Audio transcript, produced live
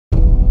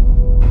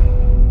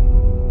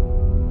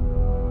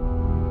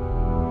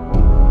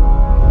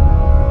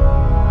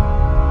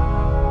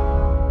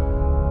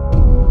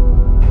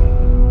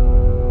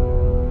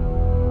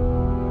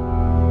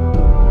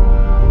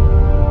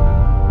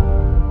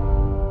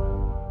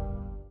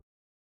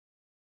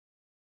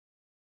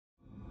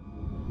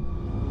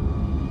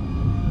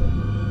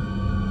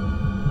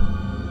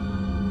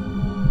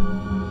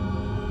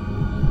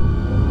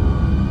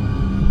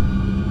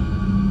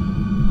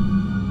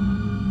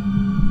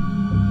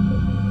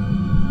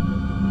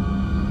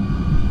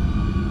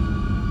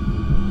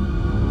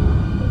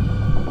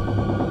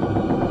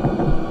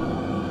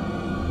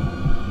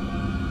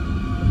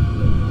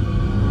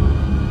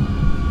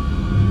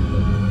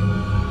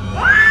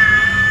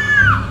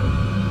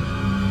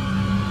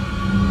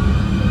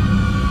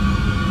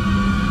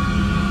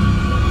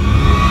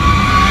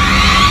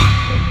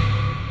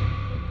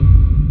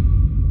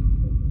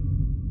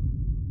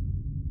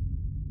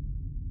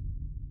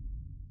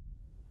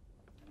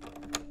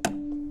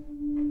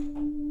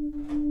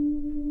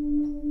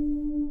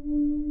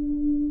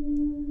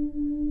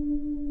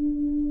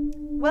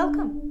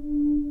Welcome.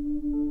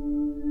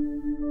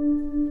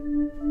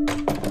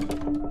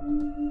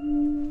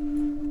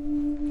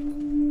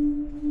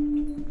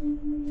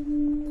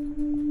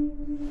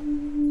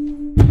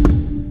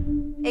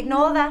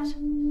 Ignore that.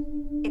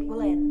 It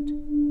will end.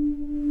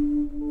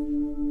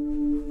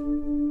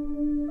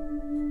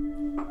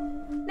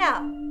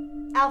 Now,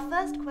 our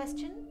first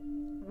question,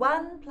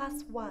 1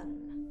 + 1.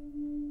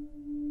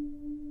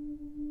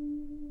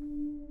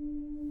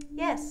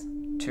 Yes.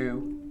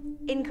 2.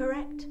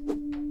 Incorrect.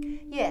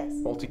 Yes.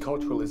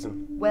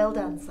 Multiculturalism. Well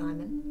done,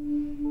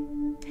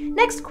 Simon.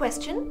 Next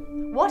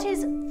question, what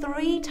is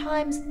 3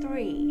 ×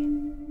 3?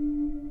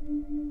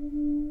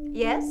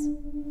 Yes?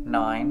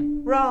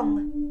 9.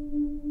 Wrong.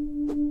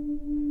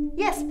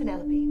 Yes,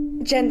 Penelope.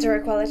 Gender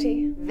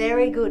equality.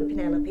 Very good,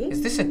 Penelope.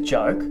 Is this a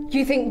joke?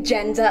 You think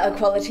gender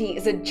equality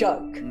is a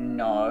joke?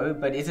 No,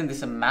 but isn't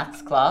this a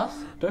maths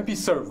class? Don't be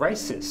so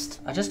racist.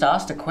 I just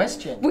asked a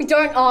question. We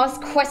don't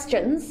ask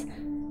questions.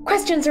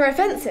 Questions are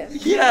offensive.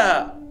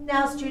 Yeah!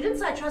 Now,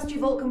 students, I trust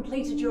you've all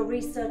completed your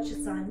research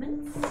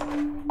assignments.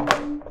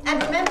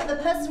 And remember, the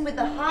person with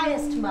the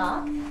highest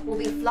mark will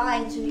be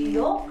flying to New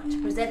York to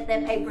present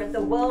their paper at the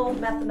World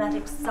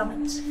Mathematics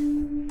Summit.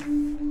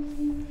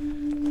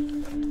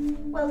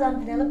 Well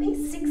done, Penelope.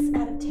 6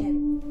 out of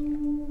 10.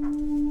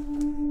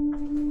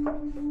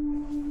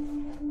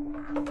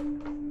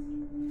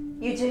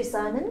 You too,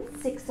 Simon.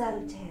 6 out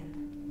of 10.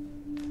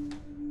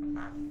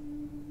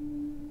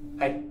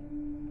 Hey,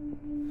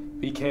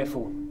 be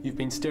careful. You've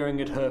been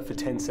staring at her for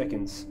 10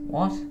 seconds.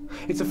 What?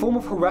 It's a form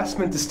of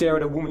harassment to stare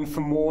at a woman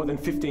for more than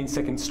 15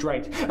 seconds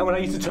straight. And when I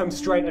use the term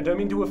straight, I don't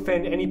mean to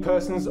offend any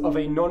persons of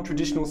a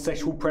non-traditional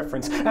sexual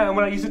preference. And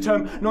when I use the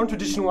term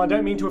non-traditional, I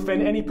don't mean to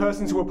offend any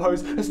persons who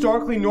oppose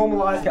historically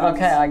normalized...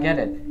 Okay, I get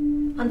it.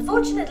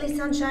 Unfortunately,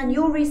 Sunshine,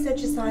 your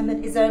research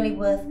assignment is only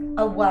worth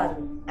a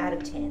 1 out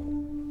of 10.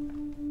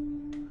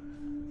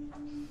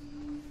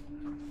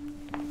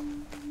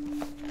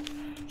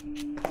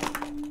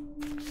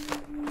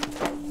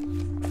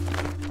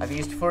 I've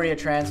used Fourier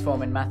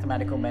transform and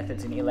mathematical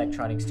methods in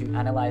electronics to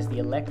analyze the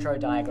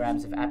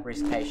electrodiagrams of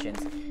at-risk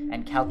patients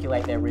and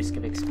calculate their risk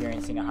of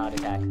experiencing a heart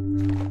attack. I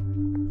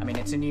mean,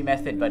 it's a new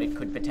method, but it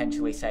could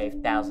potentially save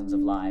thousands of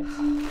lives.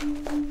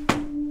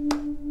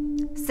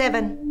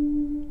 7.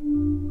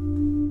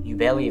 You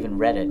barely even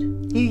read it.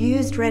 You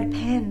used red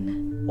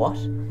pen. What?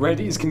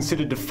 Red is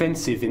considered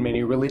offensive in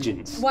many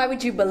religions. Why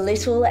would you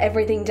belittle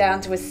everything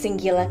down to a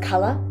singular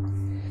colour?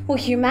 Well,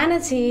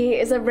 humanity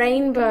is a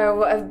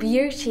rainbow of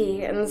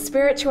beauty and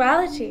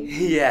spirituality.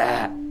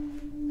 Yeah.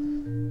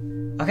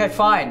 Okay,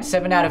 fine,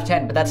 7 out of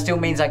 10, but that still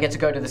means I get to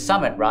go to the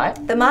summit, right?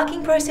 The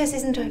marking process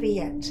isn't over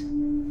yet.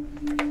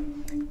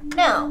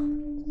 Now,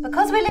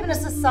 because we live in a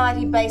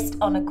society based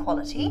on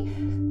equality,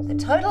 the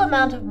total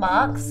amount of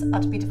marks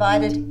are to be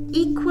divided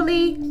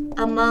equally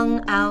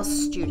among our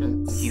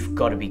students. You've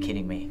got to be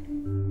kidding me.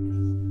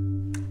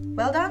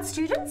 Well done,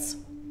 students.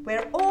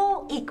 We're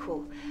all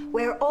equal.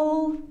 We're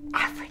all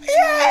average.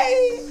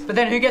 Yay! But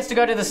then who gets to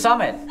go to the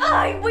summit?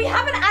 Oh, we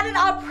haven't added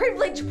our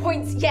privilege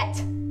points yet.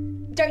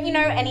 Don't you know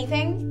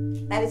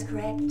anything? That is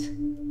correct.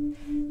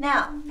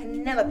 Now,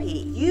 Penelope,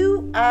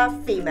 you are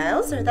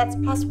female, so that's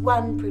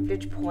 +1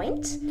 privilege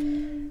point.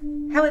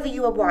 However,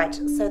 you are white,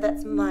 so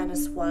that's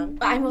 -1.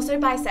 I'm also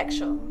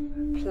bisexual.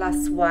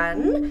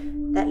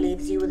 +1. That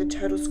leaves you with a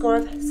total score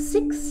of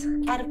 6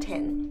 out of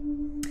 10.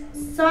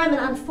 Simon,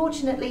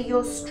 unfortunately,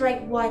 you're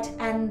straight, white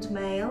and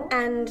male.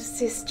 And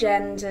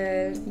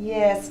cisgendered.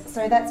 Yes,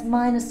 so that's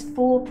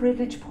 -4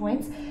 privilege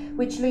points,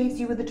 which leaves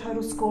you with a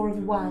total score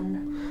of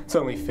 1. It's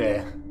only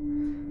fair.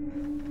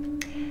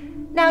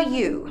 Now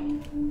you're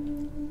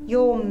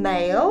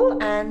male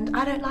and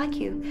I don't like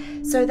you.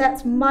 So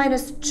that's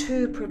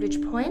 -2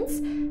 privilege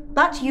points,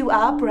 but you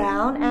are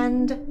brown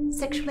and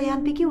sexually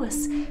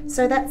ambiguous.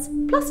 So that's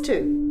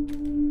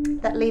 +2.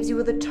 That leaves you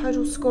with a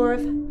total score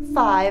of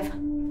 5.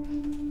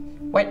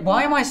 Wait,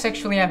 why am I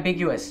sexually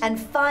ambiguous? And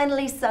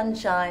finally,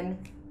 Sunshine.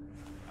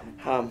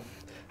 I'm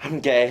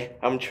gay,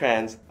 I'm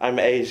trans, I'm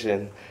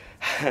Asian,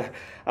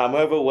 I'm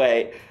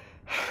overweight,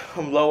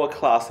 I'm lower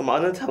class, I'm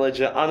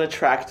unintelligent,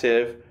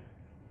 unattractive,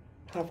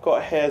 I've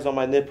got hairs on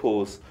my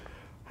nipples,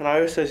 and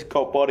I also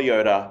got body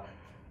odor,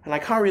 and I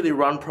can't really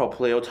run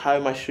properly or tie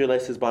my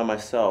shoelaces by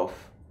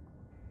myself.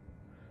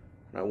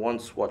 And I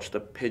once watched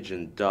a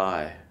pigeon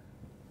die.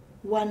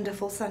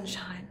 Wonderful,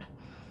 Sunshine.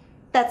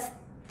 That's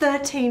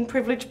 13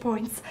 privilege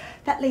points.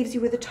 That leaves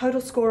you with a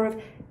total score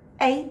of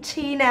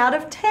 18 out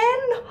of 10.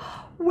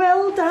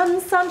 Well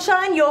done,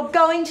 Sunshine. You're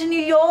going to New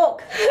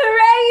York.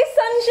 Hooray,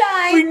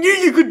 Sunshine! We knew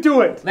you could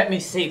do it! Let me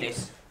see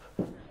this.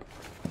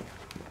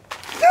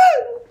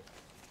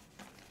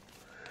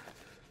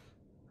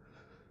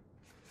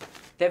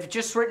 They've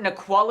just written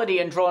equality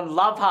and drawn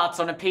love hearts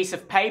on a piece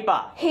of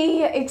paper.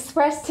 He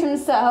expressed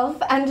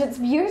himself and it's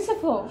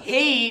beautiful.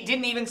 He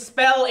didn't even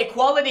spell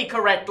equality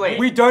correctly.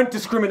 We don't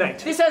discriminate.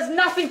 This has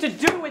nothing to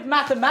do with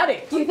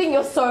mathematics. You think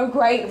you're so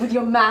great with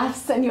your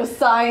maths and your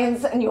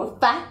science and your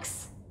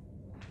facts?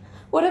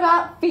 What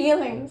about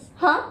feelings,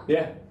 huh?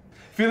 Yeah.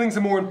 Feelings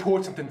are more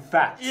important than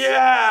facts.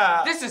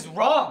 Yeah! This is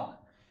wrong.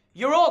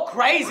 You're all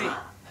crazy.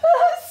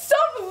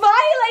 Stop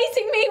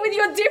violating me with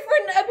your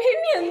different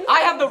opinions. I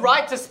have the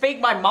right to speak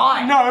my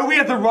mind. No, we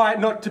have the right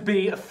not to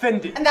be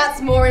offended. And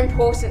that's more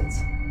important.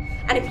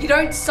 And if you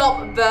don't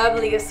stop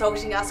verbally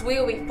assaulting us, we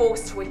will be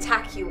forced to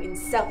attack you in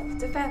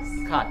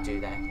self-defense. Can't do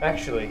that.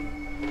 Actually,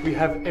 we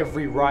have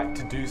every right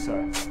to do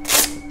so.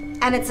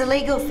 And it's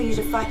illegal for you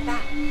to fight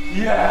back.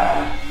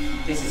 Yeah!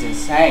 This is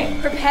insane.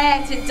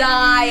 Prepare to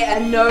die a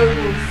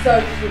noble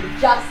social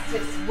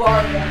justice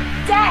warrior.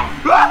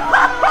 Death!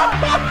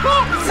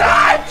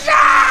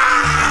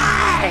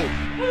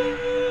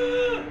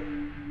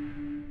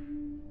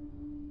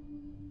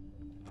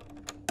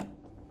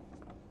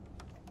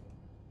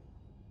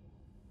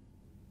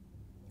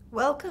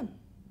 Welcome.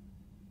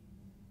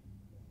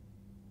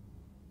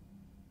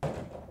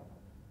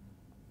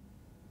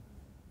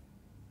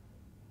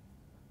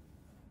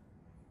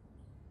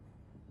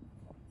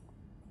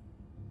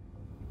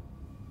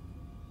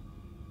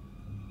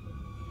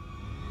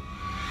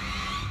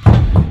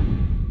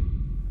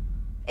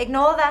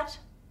 Ignore that.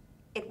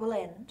 It will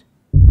end.